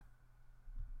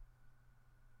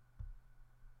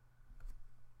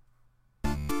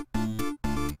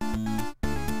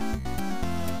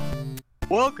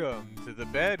Welcome to the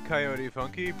Bad Coyote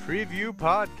Funky Preview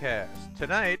Podcast.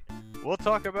 Tonight, we'll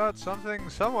talk about something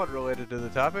somewhat related to the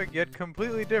topic, yet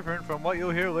completely different from what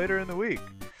you'll hear later in the week.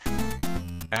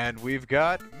 And we've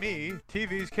got me,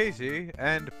 TV's Casey,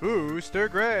 and Booster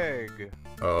Greg.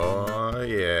 Oh,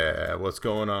 yeah. What's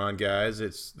going on, guys?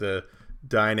 It's the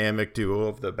dynamic duo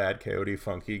of the Bad Coyote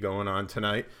Funky going on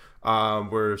tonight.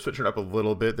 We're switching up a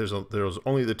little bit. There's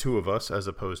only the two of us as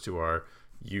opposed to our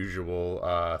usual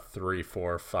 3,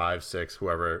 4, 5, 6,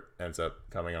 whoever ends up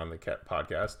coming on the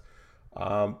podcast.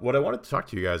 What I wanted to talk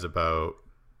to you guys about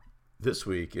this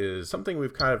week is something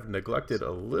we've kind of neglected a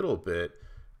little bit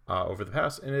over the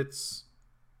past, and it's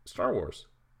Star Wars.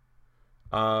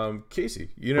 Casey,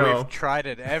 we've tried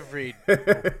it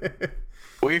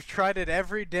we've tried it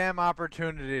every damn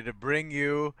opportunity to bring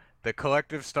you the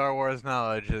collective Star Wars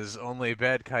knowledge as only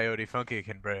Bad Coyote Funky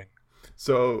can bring.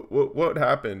 So what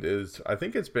happened is, I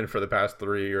think it's been for the past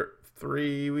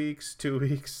 2 weeks,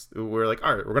 we're like,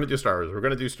 all right, we're going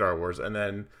to do Star Wars. And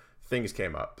then things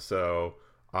came up. So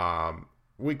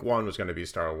week 1 was going to be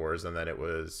Star Wars. And then it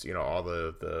was, all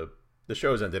the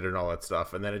shows ended and all that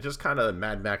stuff. And then it just kind of,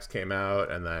 Mad Max came out.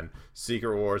 And then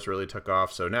Secret Wars really took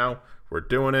off. So now we're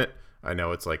doing it. I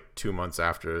know it's like 2 months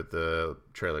after the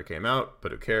trailer came out,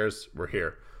 but who cares? We're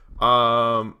here.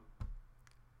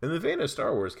 In the vein of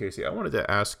Star Wars, Casey, I wanted to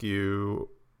ask you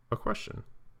a question.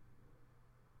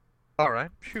 All right,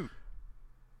 shoot.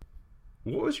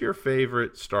 What was your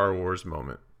favorite Star Wars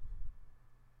moment?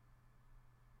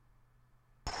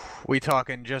 We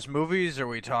talking just movies, or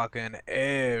we talking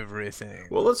everything?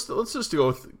 Well, let's just go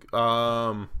with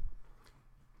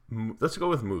let's go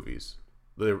with movies.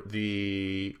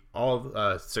 The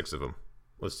all 6 of them.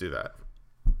 Let's do that.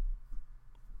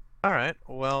 All right.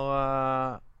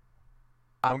 Well,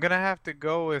 I'm going to have to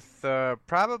go with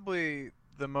probably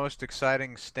the most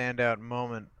exciting standout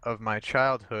moment of my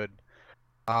childhood,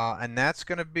 and that's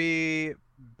going to be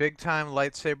big-time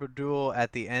lightsaber duel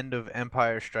at the end of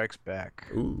Empire Strikes Back.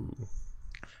 Ooh.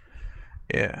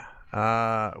 Yeah.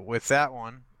 With that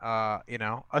one,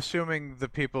 assuming the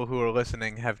people who are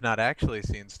listening have not actually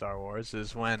seen Star Wars,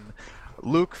 is when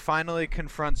Luke finally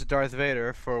confronts Darth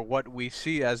Vader for what we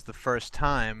see as the first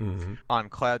time on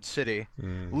Cloud City.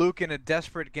 Luke, in a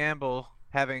desperate gamble,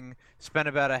 having spent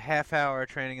about a half hour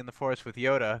training in the Force with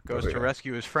Yoda, goes to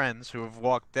rescue his friends who have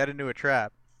walked dead into a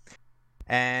trap.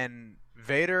 And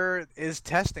Vader is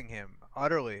testing him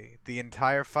utterly the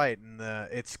entire fight, and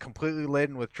it's completely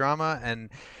laden with drama, and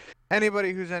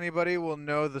anybody who's anybody will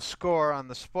know the score on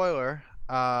the spoiler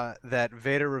that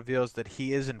Vader reveals that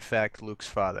he is in fact Luke's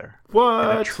father.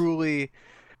 What?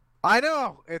 I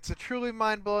know, it's a truly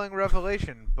mind-blowing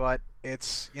revelation, but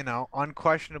it's,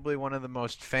 unquestionably one of the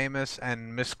most famous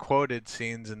and misquoted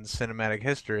scenes in cinematic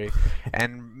history,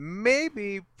 and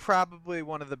probably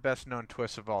one of the best-known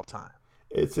twists of all time.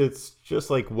 It's just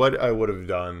like what I would have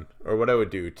done, or what I would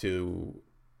do to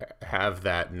have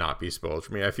that not be spoiled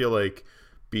for me. I feel like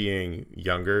being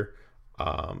younger,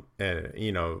 and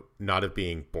not of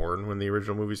being born when the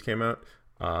original movies came out,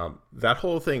 that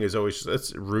whole thing is always,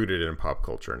 it's rooted in pop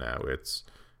culture now. It's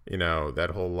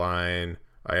that whole line,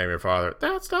 "I am your father,"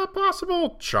 that's not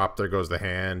possible, chop, there goes the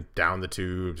hand, down the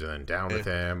tubes, and then down with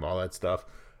him, all that stuff.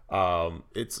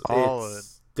 It's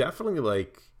definitely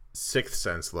like Sixth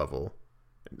Sense level.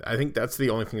 I think that's the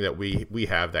only thing that we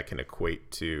have that can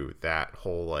equate to that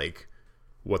whole like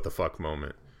what the fuck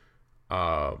moment.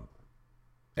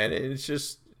 And it's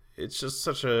just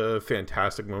such a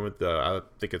fantastic moment. I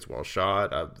think it's well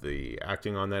shot. The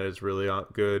acting on that is really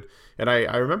good. And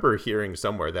I remember hearing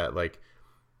somewhere that, like,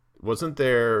 wasn't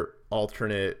there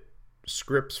alternate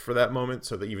scripts for that moment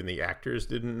so that even the actors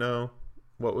didn't know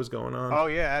what was going on? Oh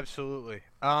yeah, absolutely.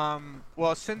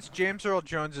 Well, since James Earl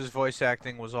Jones's voice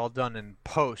acting was all done in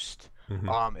post,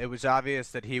 it was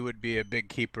obvious that he would be a big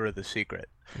keeper of the secret.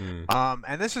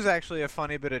 And this is actually a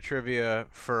funny bit of trivia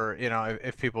for,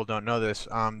 if people don't know this.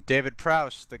 David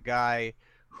Prowse, the guy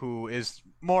who is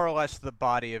more or less the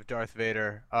body of Darth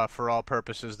Vader for all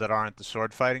purposes that aren't the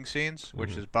sword fighting scenes,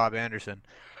 which is Bob Anderson.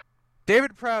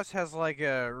 David Prowse has like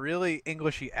a really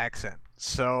Englishy accent.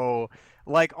 So,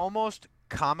 like, almost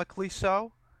comically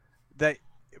so,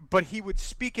 but he would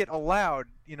speak it aloud,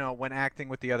 when acting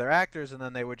with the other actors, and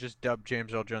then they would just dub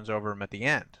James Earl Jones over him at the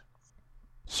end.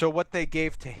 So what they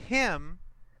gave to him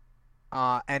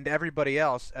and everybody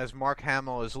else, as Mark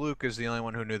Hamill as Luke is the only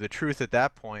one who knew the truth at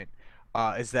that point,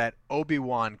 is that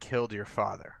Obi-Wan killed your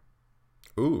father.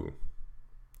 Ooh.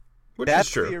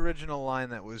 That's the original line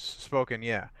that was spoken,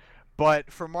 yeah.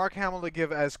 But for Mark Hamill to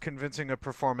give as convincing a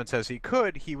performance as he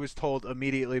could, he was told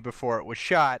immediately before it was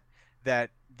shot that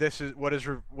this is what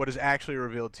is actually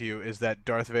revealed to you is that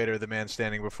Darth Vader, the man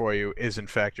standing before you, is in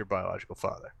fact your biological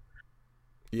father.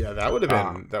 Yeah, that would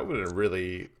have been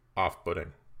really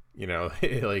off-putting. You know,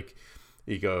 like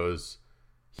he goes,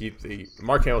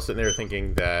 Mark Hamill sitting there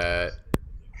thinking that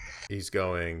he's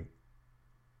going,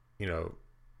 you know,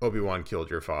 Obi-Wan killed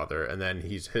your father, and then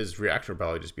his reaction would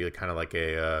probably just be kind of like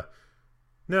a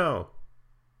no,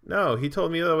 he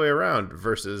told me the other way around,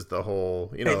 versus the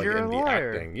whole, you know, like in the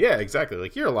acting. Yeah, exactly.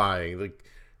 Like, you're lying. Like,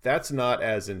 that's not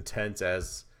as intense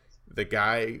as the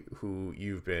guy who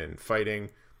you've been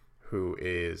fighting, who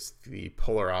is the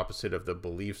polar opposite of the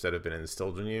beliefs that have been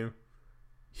instilled in you.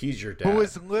 He's your dad. Who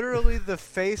is literally the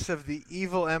face of the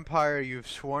evil empire you've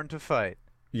sworn to fight.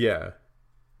 Yeah.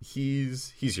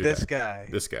 He's your dad.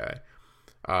 This guy.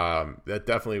 That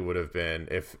definitely would have been,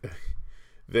 if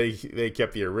they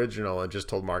kept the original and just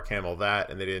told Mark Hamill that,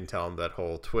 and they didn't tell him that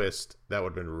whole twist, that would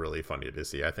have been really funny to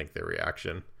see. I think their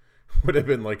reaction would have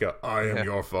been like I am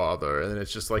your father, and then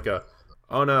it's just like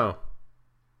oh no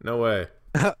way.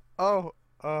 Oh,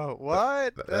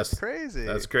 what? That's crazy.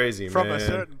 That's crazy, from man. a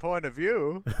certain point of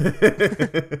view.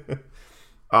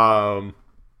 I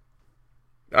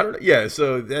don't know. Yeah,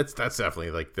 so that's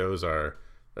definitely like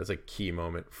that's a key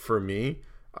moment for me.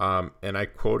 And I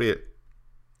quote it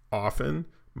often.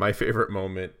 My favorite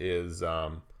moment is I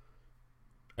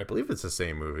believe it's the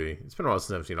same movie. It's been a while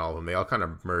since I've seen all of them. They all kind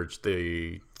of merged,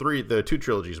 the two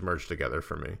trilogies merged together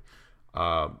for me.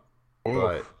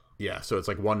 But yeah, so it's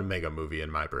like one mega movie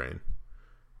in my brain.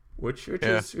 Which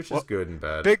is good and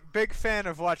bad. Big fan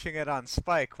of watching it on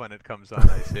Spike when it comes on,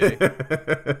 I see.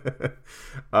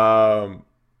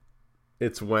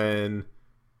 It's when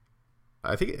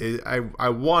I think I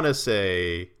want to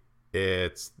say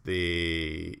it's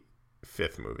the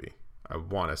 5th movie. I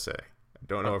want to say. I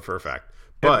don't know it for a fact.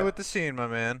 Hit me with the scene, my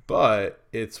man. But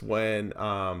it's when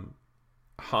Han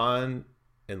and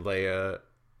Leia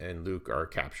and Luke are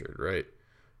captured, right?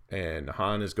 And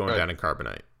Han is going down in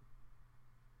carbonite.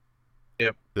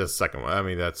 Yep. The second one. I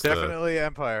mean, that's definitely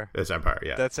Empire. It's Empire,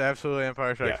 yeah. That's absolutely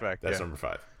Empire Strikes Back. That's number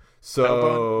 5.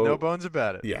 So no bones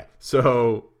about it. Yeah.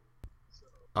 So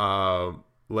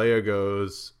Leia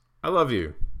goes, "I love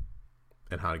you,"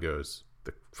 and Han goes,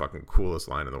 "The fucking coolest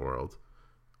line in the world."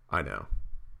 I know.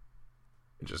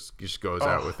 It just goes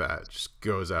out with that. Just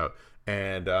goes out.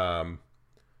 And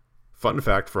fun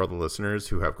fact for all the listeners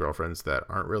who have girlfriends that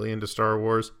aren't really into Star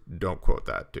Wars: don't quote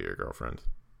that to your girlfriend.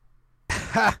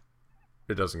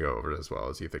 It doesn't go over as well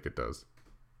as you think it does.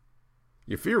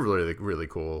 You feel really, really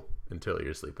cool until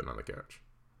you're sleeping on the couch.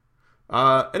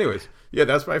 Anyways, yeah,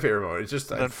 that's my favorite moment. It's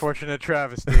just an unfortunate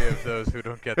travesty of those who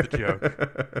don't get the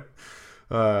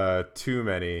joke. Too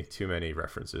many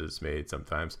references made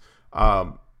sometimes.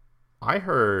 I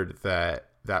heard that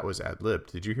was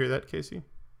ad-libbed. Did you hear that, Casey?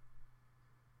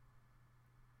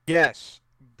 Yes,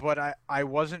 but I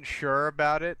wasn't sure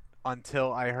about it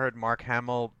until I heard Mark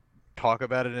Hamill talk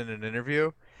about it in an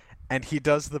interview, and he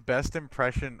does the best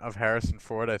impression of Harrison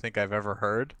Ford I think I've ever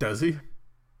heard. Does he?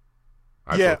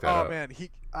 Yeah. Oh man,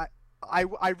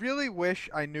 I really wish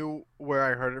I knew where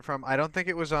I heard it from. I don't think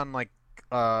it was on like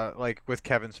with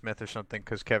Kevin Smith or something,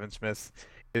 because Kevin Smith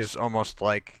is almost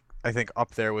like, I think,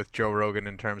 up there with Joe Rogan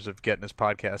in terms of getting his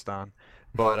podcast on.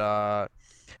 But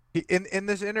in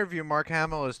this interview, Mark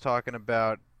Hamill is talking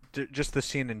about just the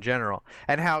scene in general,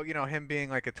 and how, you know, him being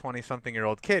like a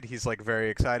 20-something-year-old kid, he's like very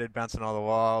excited, bouncing all the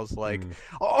walls, like,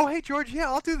 oh hey George, yeah,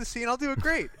 I'll do the scene, I'll do it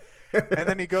great. And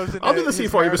then he goes into, I'll do the scene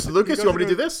for you, Mr. Lucas. You want me to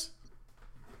do this?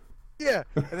 Yeah,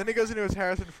 and then he goes into his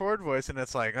Harrison Ford voice, and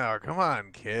it's like, oh, come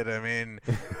on, kid. I mean,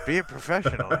 be a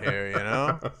professional here, you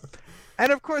know?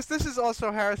 And of course, this is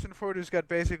also Harrison Ford, who's got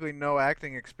basically no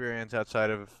acting experience outside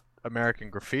of American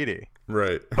Graffiti.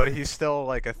 Right. But he's still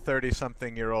like a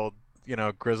 30-something-year-old, you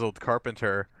know, grizzled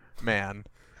carpenter man.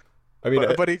 I mean,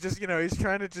 but he just, you know, he's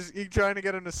trying to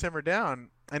get him to simmer down,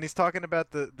 and he's talking about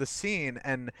the scene,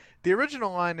 and the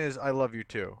original line is "I love you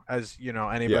too," as you know,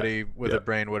 anybody with a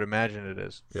brain would imagine it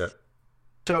is. Yeah.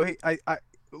 So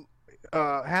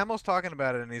Hamill's talking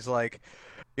about it, and he's like,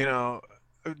 you know,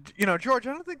 George,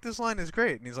 I don't think this line is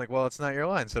great. And he's like, well, it's not your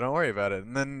line, so don't worry about it.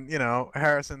 And then, you know,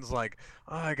 Harrison's like,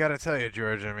 oh, I gotta tell you,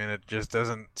 George, I mean, it just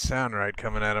doesn't sound right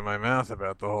coming out of my mouth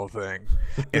about the whole thing.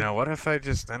 You know, what if I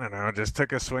just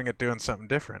took a swing at doing something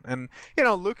different? And, you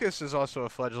know, Lucas is also a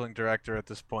fledgling director at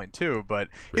this point too, but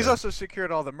he's also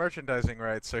secured all the merchandising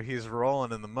rights, so he's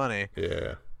rolling in the money.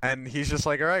 Yeah. And he's just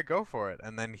like, all right, go for it.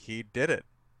 And then he did it.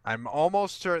 I'm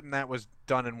almost certain that was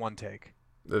done in one take.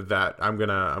 That I'm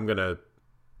gonna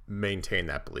maintain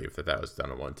that belief that was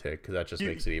done in one take, because that just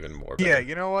makes it even more better. Yeah,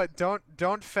 you know what?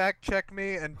 Don't fact check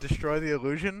me and destroy the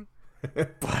illusion.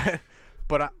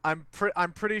 but I'm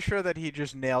pretty sure that he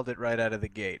just nailed it right out of the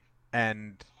gate,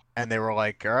 and they were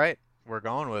like, "All right, we're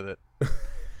going with it."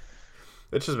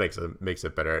 It just makes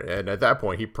it better. And at that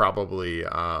point, he probably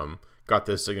got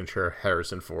the signature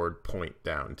Harrison Ford point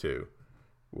down too,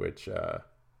 which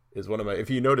is one of my. If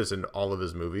you notice in all of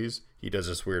his movies, he does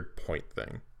this weird point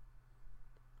thing.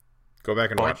 Go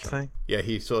back and watch them. Yeah,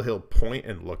 he'll point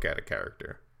and look at a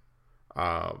character.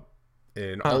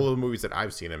 In all of the movies that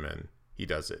I've seen him in, he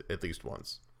does it at least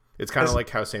once. It's kind of like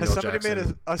how Samuel Jackson. Has somebody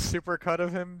made a super cut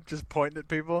of him just pointing at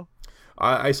people?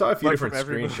 I saw a few different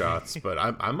screenshots, but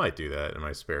I might do that in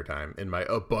my spare time, in my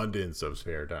abundance of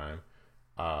spare time.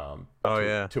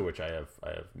 To which I have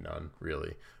none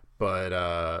really.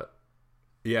 But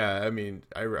yeah, I mean,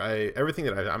 I everything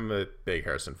that I'm a big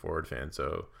Harrison Ford fan,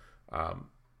 so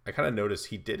I kind of noticed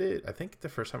he did it. I think the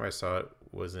first time I saw it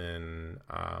was in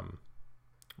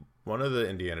one of the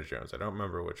Indiana Jones. I don't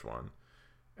remember which one.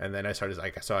 And then I saw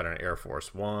it on Air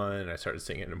Force One, and I started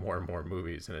seeing it in more and more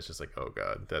movies, and it's just like, oh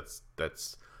god, that's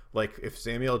like if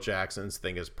Samuel Jackson's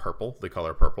thing is purple, the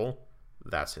color purple,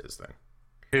 that's his thing.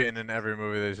 And in every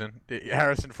movie he's in,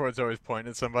 Harrison Ford's always pointing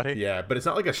at somebody. Yeah, but it's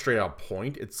not like a straight out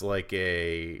point. It's like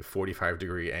a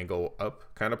 45-degree angle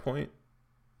up kind of point,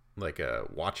 like a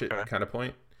watch it kind of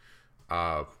point.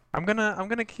 I'm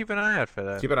gonna keep an eye out for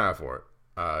that. Keep an eye out for it,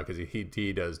 because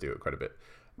he does do it quite a bit.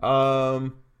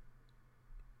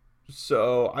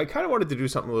 So I kind of wanted to do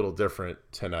something a little different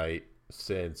tonight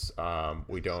since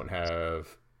we don't have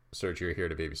Sergio here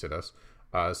to babysit us.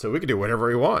 So we could do whatever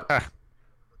we want.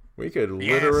 We could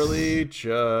literally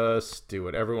just do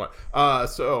whatever we want.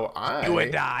 You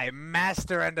and I,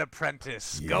 master and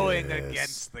apprentice, going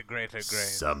against the greater grain.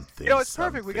 Something. It's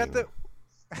perfect. We got the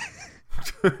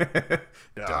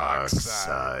Dark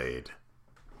Side.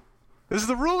 This is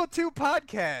the Rule of Two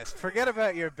podcast. Forget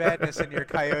about your badness and your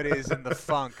coyotes and the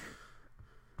funk.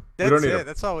 That's it.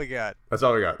 That's all we got. That's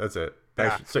all we got. That's it.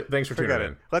 Thanks for tuning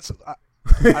in. I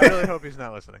really hope he's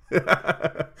not listening.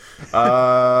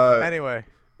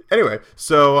 Anyway,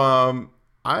 so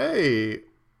I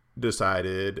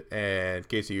decided, and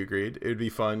Casey, you agreed, it would be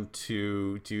fun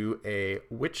to do a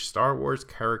which Star Wars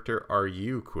character are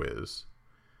you quiz.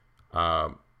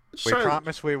 We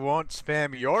promise we won't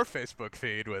spam your Facebook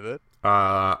feed with it.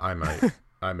 I might.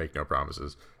 I make no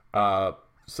promises.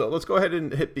 So let's go ahead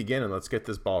and hit begin and let's get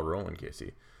this ball rolling,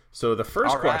 Casey. So the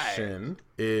first question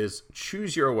is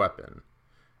choose your weapon.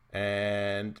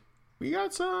 And we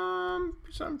got some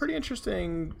pretty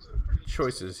interesting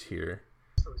choices here.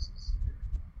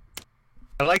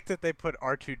 I like that they put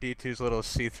R2-D2's little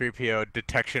C-3PO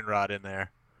detection rod in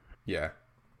there. Yeah.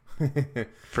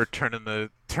 For turning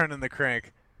the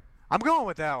crank. I'm going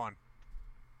with that one.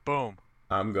 Boom.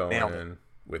 I'm going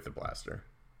with the blaster.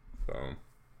 Boom.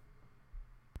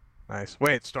 Nice.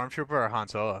 Wait, Stormtrooper or Han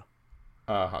Solo?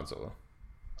 Han Solo.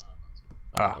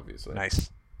 Obviously. Nice.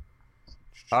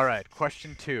 All right,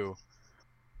 question 2.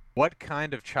 What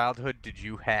kind of childhood did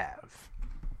you have?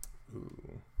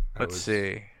 Ooh. Let's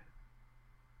see.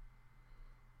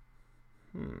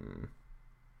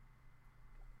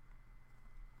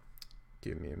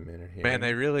 Give me a minute here. Man,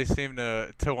 they really seem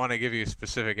to want to give you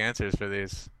specific answers for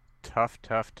these. Tough.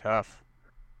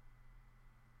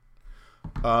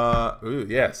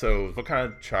 Yeah, so what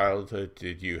kind of childhood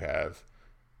did you have?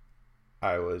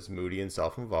 I was moody and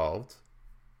self-involved,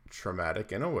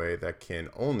 traumatic in a way that can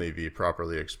only be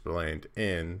properly explained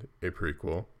in a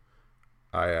prequel.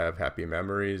 I have happy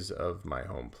memories of my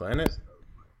home planet.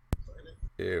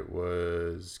 It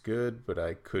was good, but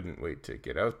I couldn't wait to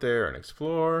get out there and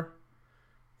explore.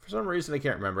 For some reason, I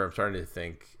can't remember. I'm starting to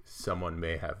think someone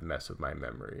may have messed with my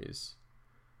memories.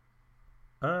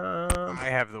 I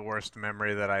have the worst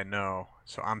memory that I know,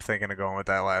 so I'm thinking of going with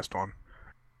that last one.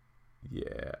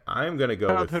 Yeah, I'm going to go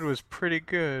Childhood was pretty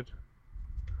good.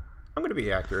 I'm going to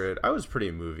be accurate. I was pretty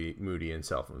moody and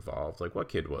self-involved. Like, what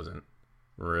kid wasn't?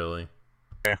 Really?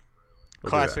 Yeah.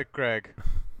 Classic Greg.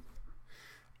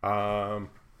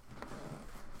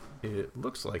 It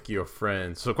looks like your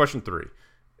friend... So, question 3.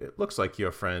 It looks like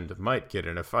your friend might get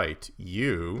in a fight.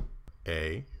 You,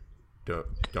 A,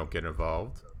 don't get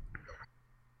involved.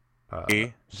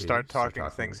 B, start talking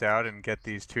things out and get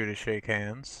these two to shake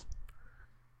hands.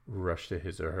 Rush to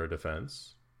his or her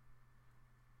defense.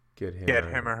 Get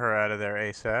him or her out of there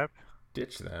ASAP.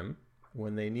 Ditch them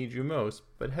when they need you most,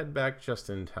 but head back just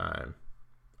in time.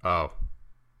 Oh.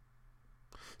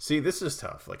 See, this is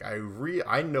tough. Like,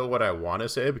 I know what I want to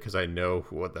say because I know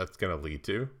what that's going to lead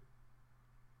to.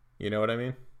 You know what I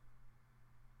mean?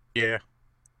 Yeah.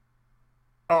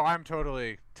 Oh, I'm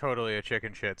totally a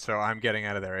chicken shit, so I'm getting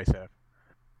out of there ASAP.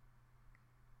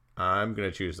 I'm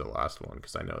gonna choose the last one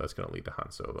because I know that's gonna lead to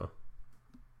Han Solo.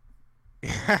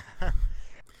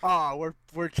 Oh,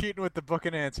 we're cheating with the book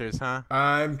and answers, huh?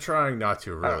 I'm trying not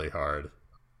to Oh. really hard.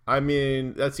 I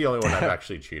mean, that's the only one I've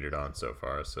actually cheated on so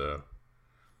far. So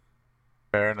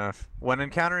Fair enough. When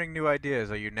encountering new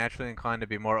ideas, are you naturally inclined to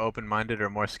be more open-minded or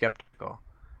more skeptical?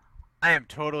 I am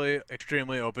totally,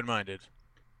 extremely open-minded.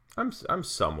 I'm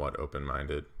somewhat open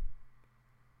minded.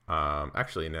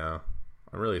 Actually, no,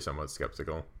 I'm really somewhat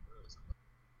skeptical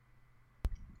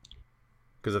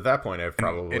because at that point I've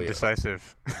probably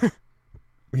Indecisive.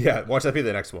 yeah. Watch that be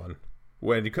the next one.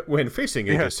 When facing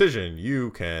a Yeah. decision,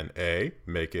 you can A,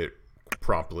 make it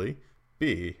promptly,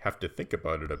 B, have to think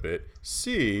about it a bit,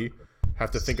 C, have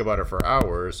to think about it for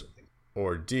hours,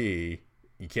 or D,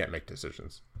 you can't make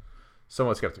decisions.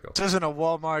 Somewhat skeptical. This isn't a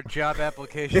Walmart job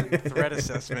application threat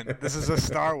assessment. This is a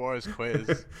Star Wars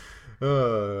quiz.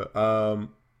 uh,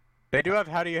 um, They do have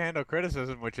how do you handle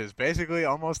criticism, which is basically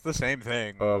almost the same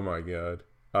thing. oh my god.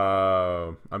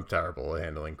 I'm terrible at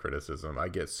handling criticism. I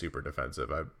get super defensive.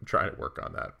 I'm trying to work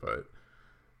on that, but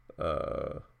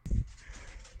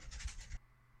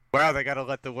Wow, they gotta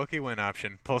let the Wookiee win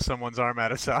option. Pull someone's arm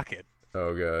out of socket.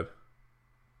 oh god.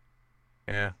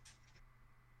 Yeah.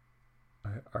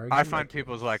 Argue I my find case.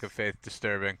 people's lack of faith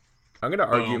disturbing. I'm gonna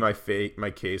argue Boom.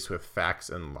 my case with facts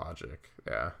and logic.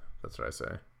 Yeah, that's what I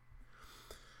say.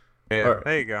 Yeah, Alright.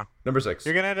 there you go. Number 6.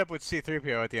 You're gonna end up with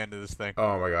C-3PO at the end of this thing.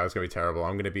 Oh my god, it's gonna be terrible.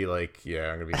 I'm gonna be like,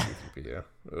 yeah, I'm gonna be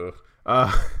C-3PO.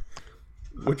 Ugh.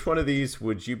 Which one of these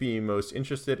would you be most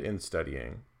interested in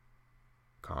studying?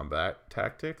 Combat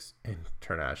tactics,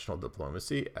 international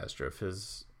diplomacy,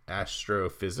 astrophysics.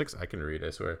 I can read, I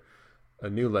swear. A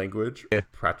new language, Yeah.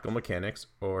 practical mechanics,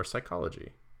 or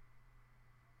psychology.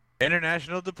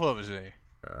 International diplomacy.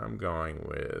 I'm going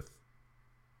with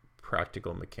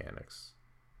practical mechanics.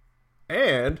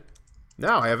 And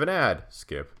now I have an ad.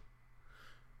 Skip.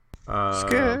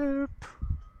 Skip.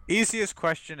 Easiest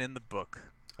question in the book.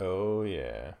 Oh,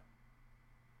 yeah.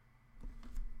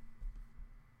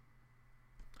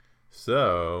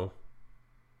 So,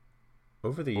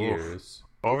 over the Oof. years,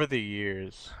 Over the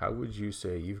years. how would you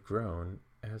say you've grown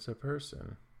as a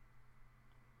person?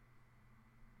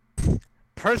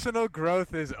 Personal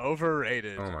growth is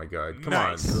overrated. Oh my god, come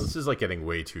Nice. on. This is like getting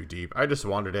way too deep. I just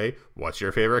wanted a, what's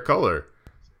your favorite color?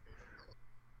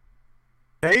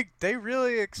 They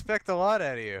really expect a lot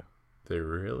out of you. They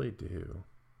really do.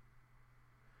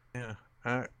 Yeah.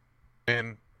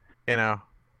 And you know,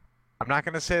 I'm not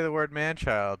gonna say the word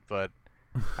man-child, but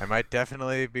I might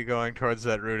definitely be going towards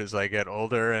that route as I get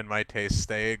older and my tastes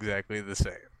stay exactly the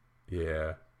same.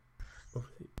 Yeah.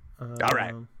 All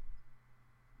right.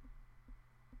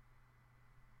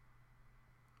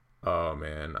 Oh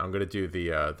man, I'm gonna do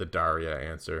the Daria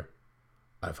answer.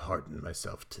 I've hardened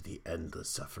myself to the endless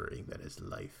suffering that is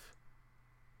life.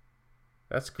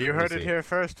 That's crazy. You heard it here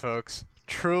first, folks.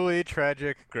 Truly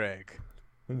tragic, Greg.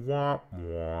 Womp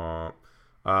womp.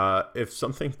 If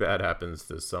something bad happens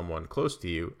to someone close to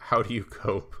you, how do you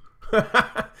cope?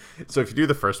 So if you do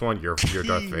the first one, you're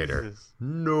Darth Vader. Jesus.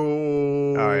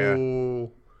 No.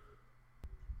 Oh,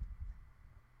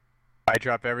 yeah. I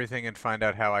drop everything and find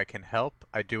out how I can help.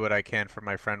 I do what I can for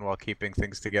my friend while keeping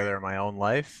things together in my own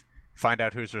life. Find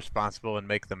out who's responsible and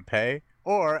make them pay.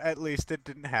 Or at least it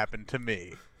didn't happen to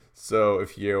me. So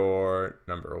if you're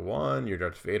number 1, you're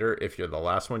Darth Vader. If you're the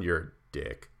last one, you're a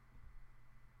dick.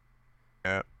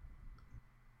 Yep.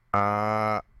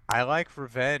 I like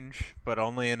revenge, but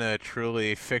only in a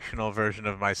truly fictional version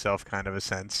of myself kind of a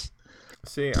sense.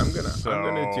 See, I'm gonna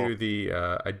So- do the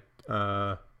I'm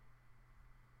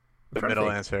The trying to middle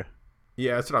think. answer.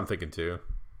 Yeah, that's what I'm thinking too.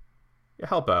 Yeah,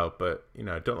 help out, but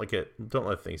don't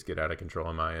let things get out of control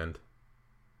on my end.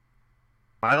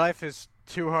 My life is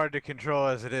too hard to control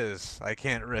as it is. I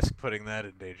can't risk putting that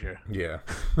in danger. Yeah.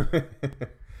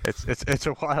 It's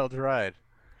a wild ride.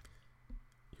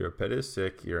 Your pet is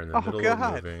sick, you're in the Oh, middle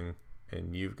God. of moving,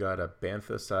 and you've got a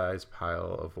bantha-sized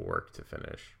pile of work to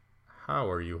finish. How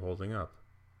are you holding up?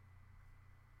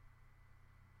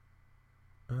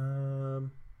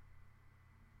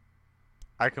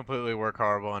 I completely work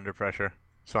horrible under pressure,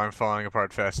 so I'm falling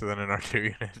apart faster than an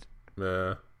R2 unit.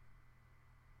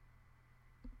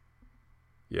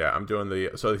 Yeah, I'm doing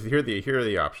the. So here are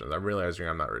the options. I'm realizing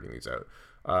I'm not reading these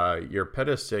out. Your pet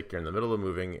is sick. You're in the middle of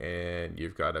moving, and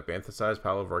you've got a bantha-sized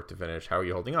pile of work to finish. How are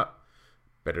you holding up?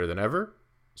 Better than ever.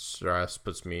 Stress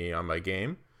puts me on my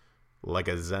game. Like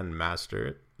a Zen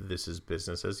master, this is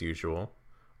business as usual.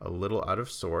 A little out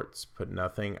of sorts, but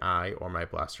nothing I or my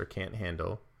blaster can't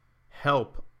handle.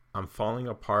 Help! I'm falling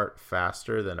apart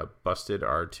faster than a busted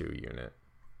R2 unit.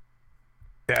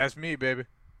 That's me, baby.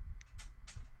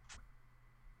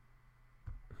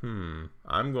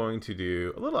 I'm going to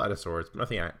do a little out of sorts, but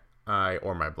nothing I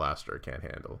or my blaster can't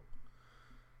handle.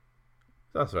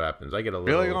 That's what happens. I get a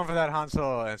little. Really going for that Han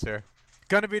Solo answer.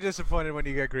 Gonna be disappointed when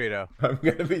you get Greedo. I'm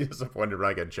gonna be disappointed when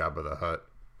I get Jabba the Hutt.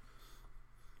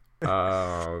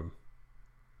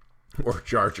 Or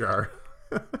Jar Jar.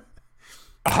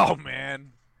 Oh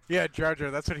man. Yeah, Jar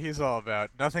Jar, that's what he's all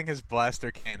about. Nothing his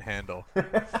blaster can't handle.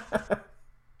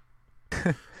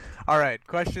 Alright,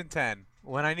 question 10.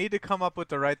 When I need to come up with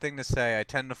the right thing to say, I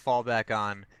tend to fall back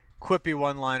on quippy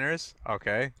one-liners.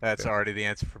 Okay, that's already the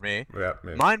answer for me. Yeah,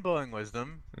 mind-blowing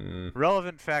wisdom.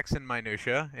 Relevant facts and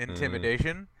minutia.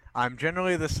 Intimidation. I'm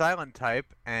generally the silent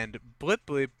type. And blip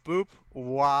bleep boop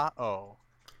wah oh.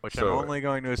 Which I'm only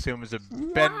going to assume is a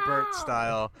Ben Burt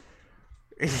style.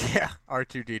 Yeah,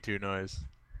 R2-D2 noise.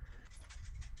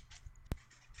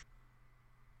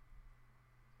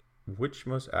 Which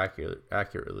most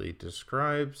accurately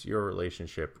describes your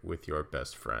relationship with your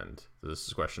best friend? This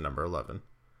is question number 11.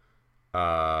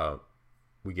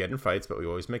 We get in fights, but we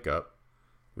always make up.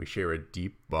 We share a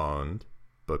deep bond,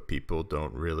 but people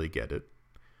don't really get it.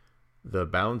 The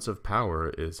balance of power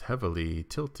is heavily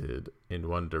tilted in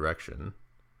one direction.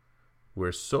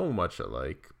 We're so much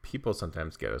alike, people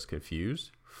sometimes get us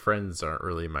confused. Friends aren't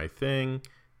really my thing.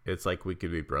 It's like we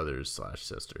could be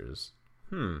brothers/sisters.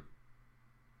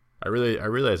 I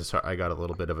realized I got a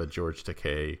little bit of a George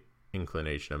Takei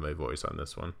inclination in my voice on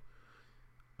this one.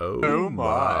 Oh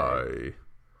my.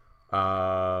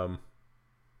 I'm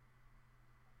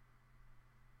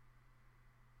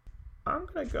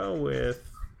gonna go with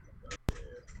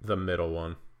the middle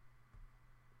one.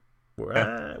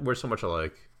 We're so much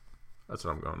alike. That's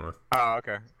what I'm going with. Oh,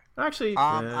 okay. Actually,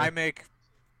 I make.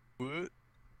 I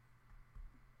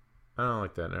don't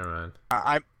like that. Never mind.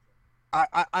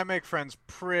 I make friends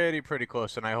pretty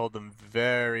close, and I hold them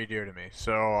very dear to me.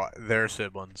 So they're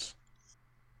siblings.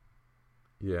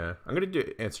 Yeah, I'm gonna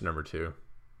do answer number 2.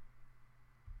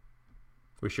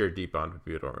 We share a deep bond, but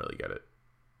people don't really get it.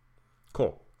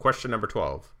 Cool. Question number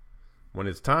 12. When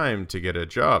it's time to get a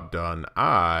job done,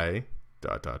 I ...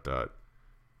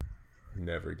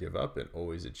 never give up and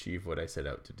always achieve what I set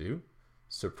out to do.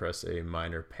 Suppress a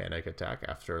minor panic attack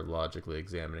after logically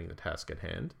examining the task at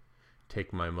hand.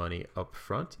 Take my money up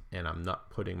front, and I'm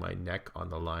not putting my neck on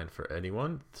the line for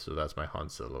anyone. So that's my Han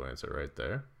Solo answer right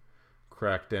there.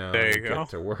 Crack down and get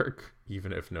to work,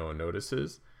 even if no one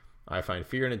notices. I find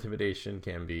fear and intimidation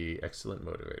can be excellent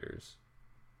motivators.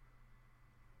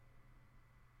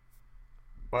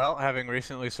 Well, having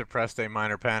recently suppressed a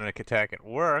minor panic attack at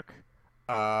work,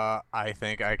 I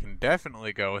think I can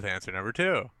definitely go with answer number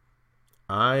 2.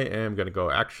 I am going to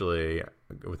go actually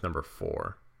with number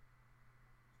 4.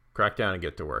 Crack down and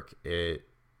get to work. It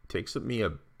takes me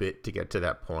a bit to get to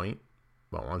that point,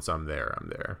 but once I'm there, I'm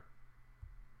there.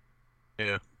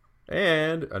 Yeah.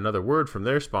 And another word from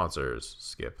their sponsors.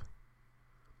 Skip.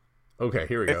 Okay,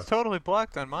 here we go. It's totally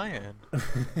blocked on my end.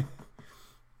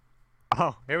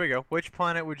 Oh, here we go. Which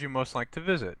planet would you most like to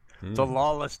visit? The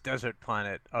lawless desert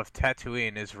planet of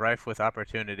Tatooine is rife with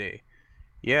opportunity.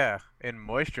 Yeah, in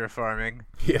moisture farming.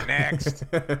 Yeah. Next.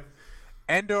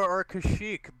 Endor or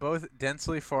Kashyyyk, both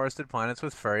densely forested planets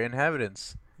with furry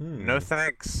inhabitants. No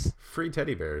thanks. Free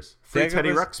teddy bears. Free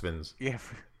Teddy Ruxpins. Yeah.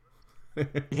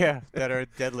 Yeah, that are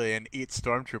deadly and eat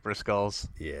stormtrooper skulls.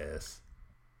 Yes.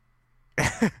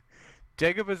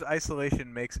 Dagobah's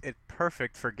isolation makes it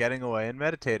perfect for getting away and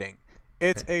meditating.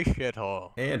 It's a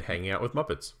shithole. And hanging out with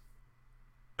Muppets.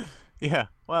 Yeah,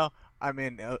 well, I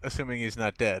mean, assuming he's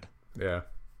not dead. Yeah.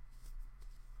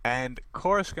 And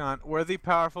Coruscant, where the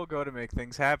powerful go to make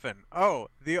things happen. Oh,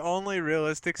 the only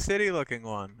realistic city-looking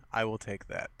one. I will take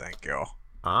that, thank you.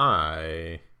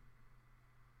 I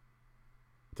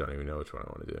don't even know which one I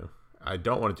want to do. I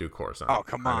don't want to do Coruscant. Oh,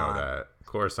 come on. I know that.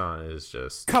 Coruscant is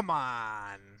just... Come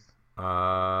on!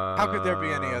 How could there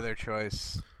be any other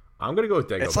choice? I'm going to go with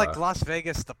Dagobah. It's like Las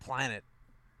Vegas, the planet.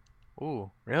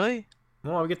 Ooh, really?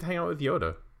 Well, I get to hang out with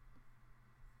Yoda.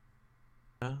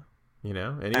 You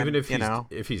know, and even if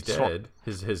he's dead,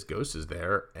 his ghost is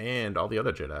there, and all the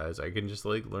other Jedis. I can just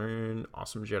like learn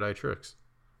awesome Jedi tricks.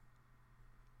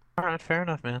 All right, fair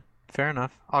enough, man. Fair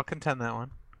enough. I'll contend that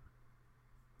one.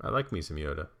 I like me some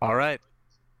Yoda. All right.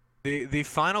 The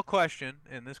final question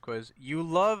in this quiz: you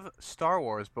love Star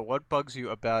Wars, but what bugs you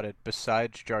about it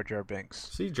besides Jar Jar Binks?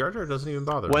 See, Jar Jar doesn't even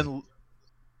bother me.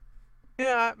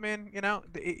 Yeah, I mean,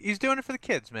 he's doing it for the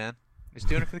kids, man. He's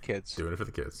doing it for the kids. Doing it for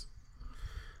the kids.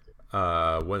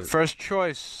 First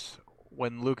choice,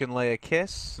 when Luke and Leia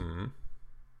kiss. Mm-hmm.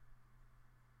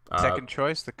 Second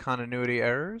choice, the continuity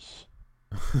errors.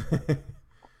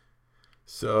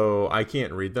 So I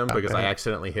can't read them because I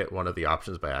accidentally hit one of the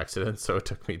options by accident, so it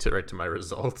took me right to my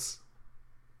results.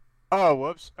 Oh,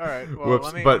 whoops. All right. Well,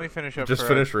 Whoops, let me finish up. Just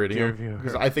finish reading dear them viewer.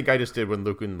 because I think I just did when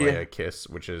Luke and Leia kiss,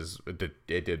 which it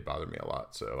did bother me a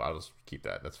lot. So I'll just keep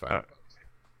that. That's fine.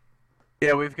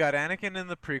 Yeah, we've got Anakin in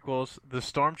the prequels, the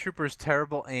Stormtroopers'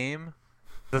 terrible aim,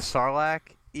 the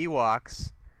Sarlacc,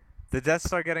 Ewoks, the Death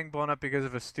Star getting blown up because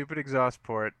of a stupid exhaust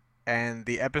port, and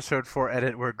the Episode 4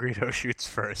 edit where Greedo shoots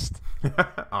first.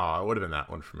 Oh, it would have been that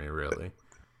one for me, really.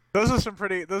 Those are some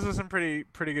pretty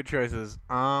good choices.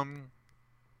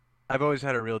 I've always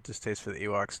had a real distaste for the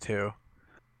Ewoks too.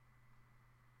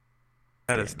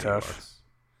 That is tough.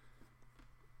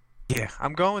 Ewoks. Yeah,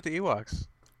 I'm going with the Ewoks.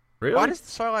 Really? Why does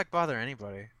the Sarlacc bother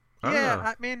anybody?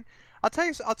 I mean, I'll tell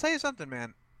you something,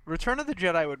 man. Return of the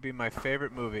Jedi would be my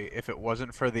favorite movie if it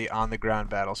wasn't for the on-the-ground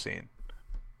battle scene.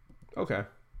 Okay.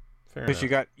 Fair Because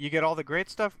enough. you get all the great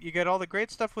stuff. You get all the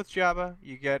great stuff with Jabba.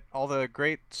 You get all the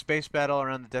great space battle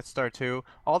around the Death Star 2.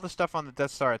 All the stuff on the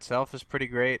Death Star itself is pretty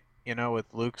great. You know, with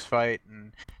Luke's fight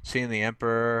and seeing the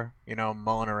Emperor, you know,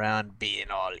 mulling around, being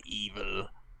all evil.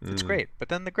 It's great. But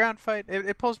then the ground fight,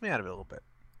 it pulls me out of it a little bit.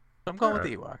 I'm going with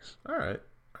the Ewoks. All right.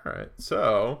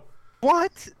 So.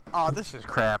 What? Oh, this is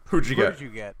crap. Who'd you get?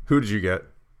 Who did you get?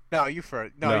 No, you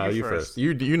first. No, you first.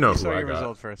 You know who I got. your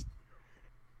result first.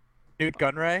 Newt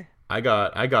Gunray? I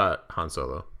got Han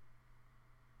Solo.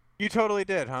 You totally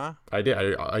did, huh? I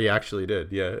did. I actually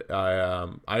did. Yeah.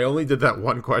 I only did that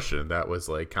one question. That was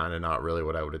like kind of not really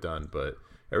what I would have done, but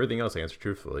everything else I answered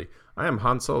truthfully. I am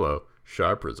Han Solo,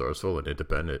 sharp, resourceful, and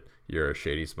independent. You're a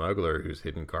shady smuggler whose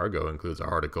hidden cargo includes a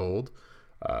heart of gold.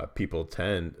 People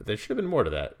tend. There should have been more to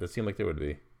that. That seemed like there would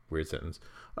be. Weird sentence.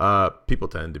 People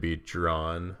tend to be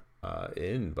drawn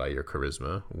in by your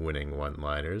charisma, winning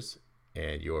one-liners,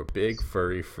 and your big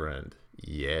furry friend.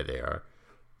 Yeah, they are.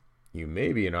 You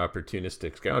may be an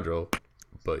opportunistic scoundrel,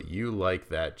 but you like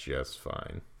that just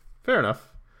fine. Fair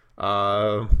enough.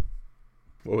 What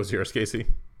was yours, Casey?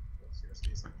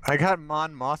 I got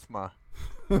Mon Mothma.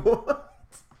 What?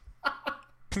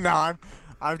 No,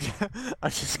 I'm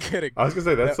just kidding. I was gonna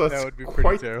say that would be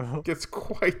pretty terrible. It's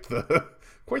quite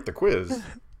the quiz.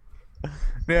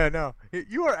 Yeah, no.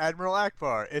 You are Admiral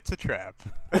Akbar. It's a trap.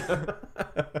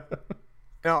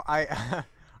 No,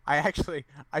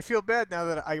 I feel bad now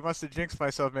that I must have jinxed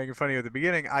myself making fun of you at the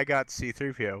beginning. I got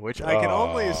C-3PO, which I can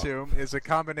only assume is a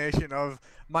combination of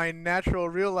my natural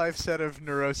real-life set of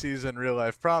neuroses and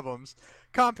real-life problems,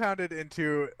 compounded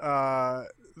into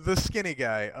the skinny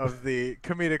guy of the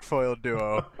comedic foil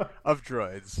duo of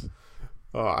droids.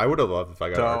 Oh, I would have loved if I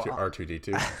got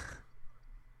R2-D2.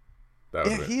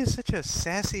 Yeah, he is such a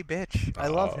sassy bitch. I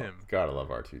love him. Gotta love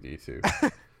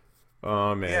R2-D2.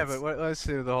 Oh, man. Yeah, but let's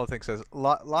see what the whole thing says.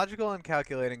 Logical and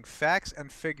calculating, facts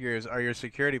and figures are your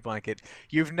security blanket.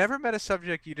 You've never met a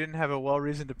subject you didn't have a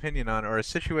well-reasoned opinion on or a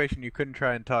situation you couldn't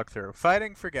try and talk through.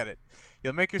 Fighting, forget it.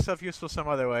 You'll make yourself useful some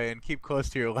other way and keep close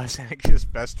to your less anxious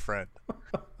best friend.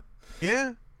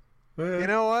 Yeah. You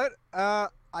know what?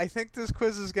 I think this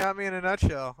quiz has got me in a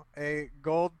nutshell. A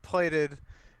gold-plated,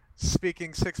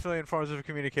 speaking 6 million forms of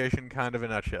communication kind of a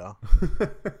nutshell.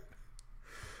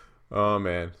 Oh,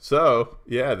 man. So,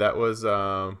 yeah, that was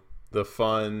the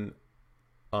fun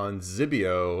on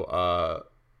Zibio.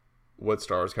 What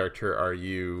Star Wars character are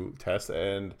you test?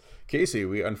 And Casey,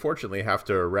 we unfortunately have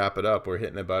to wrap it up. We're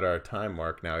hitting about our time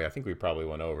mark now. I think we probably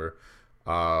went over.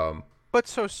 But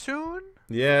so soon?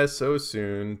 Yeah, so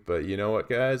soon. But you know what,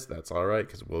 guys? That's all right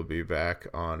because we'll be back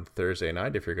on Thursday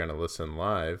night if you're going to listen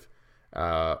live.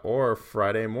 Or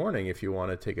Friday morning if you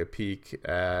want to take a peek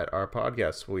at our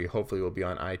podcast. We hopefully will be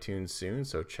on iTunes soon,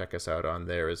 so check us out on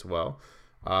there as well.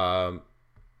 And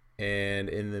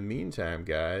in the meantime,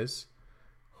 guys,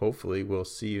 hopefully we'll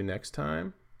see you next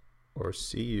time, or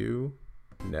see you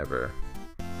never.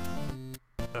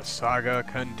 The saga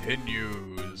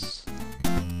continues.